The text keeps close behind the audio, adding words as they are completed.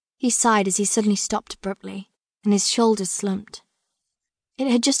He sighed as he suddenly stopped abruptly, and his shoulders slumped. It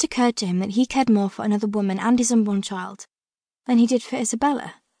had just occurred to him that he cared more for another woman and his unborn child than he did for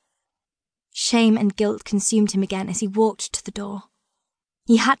Isabella. Shame and guilt consumed him again as he walked to the door.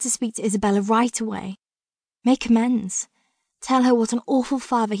 He had to speak to Isabella right away. Make amends. Tell her what an awful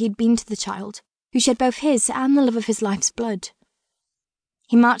father he'd been to the child, who shed both his and the love of his life's blood.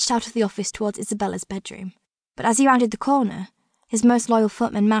 He marched out of the office towards Isabella's bedroom, but as he rounded the corner, his most loyal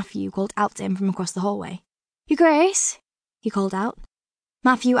footman Matthew called out to him from across the hallway. "Your Grace," he called out.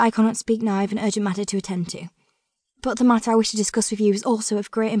 "Matthew, I cannot speak now. I have an urgent matter to attend to. But the matter I wish to discuss with you is also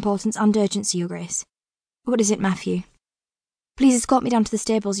of great importance and urgency, Your Grace." "What is it, Matthew?" "Please escort me down to the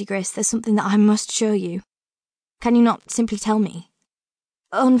stables, Your Grace. There's something that I must show you." "Can you not simply tell me?"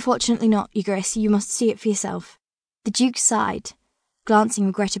 "Unfortunately not, Your Grace. You must see it for yourself." The Duke sighed, glancing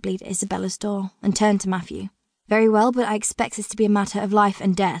regrettably at Isabella's door, and turned to Matthew. "Very well, but I expect this to be a matter of life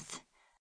and death."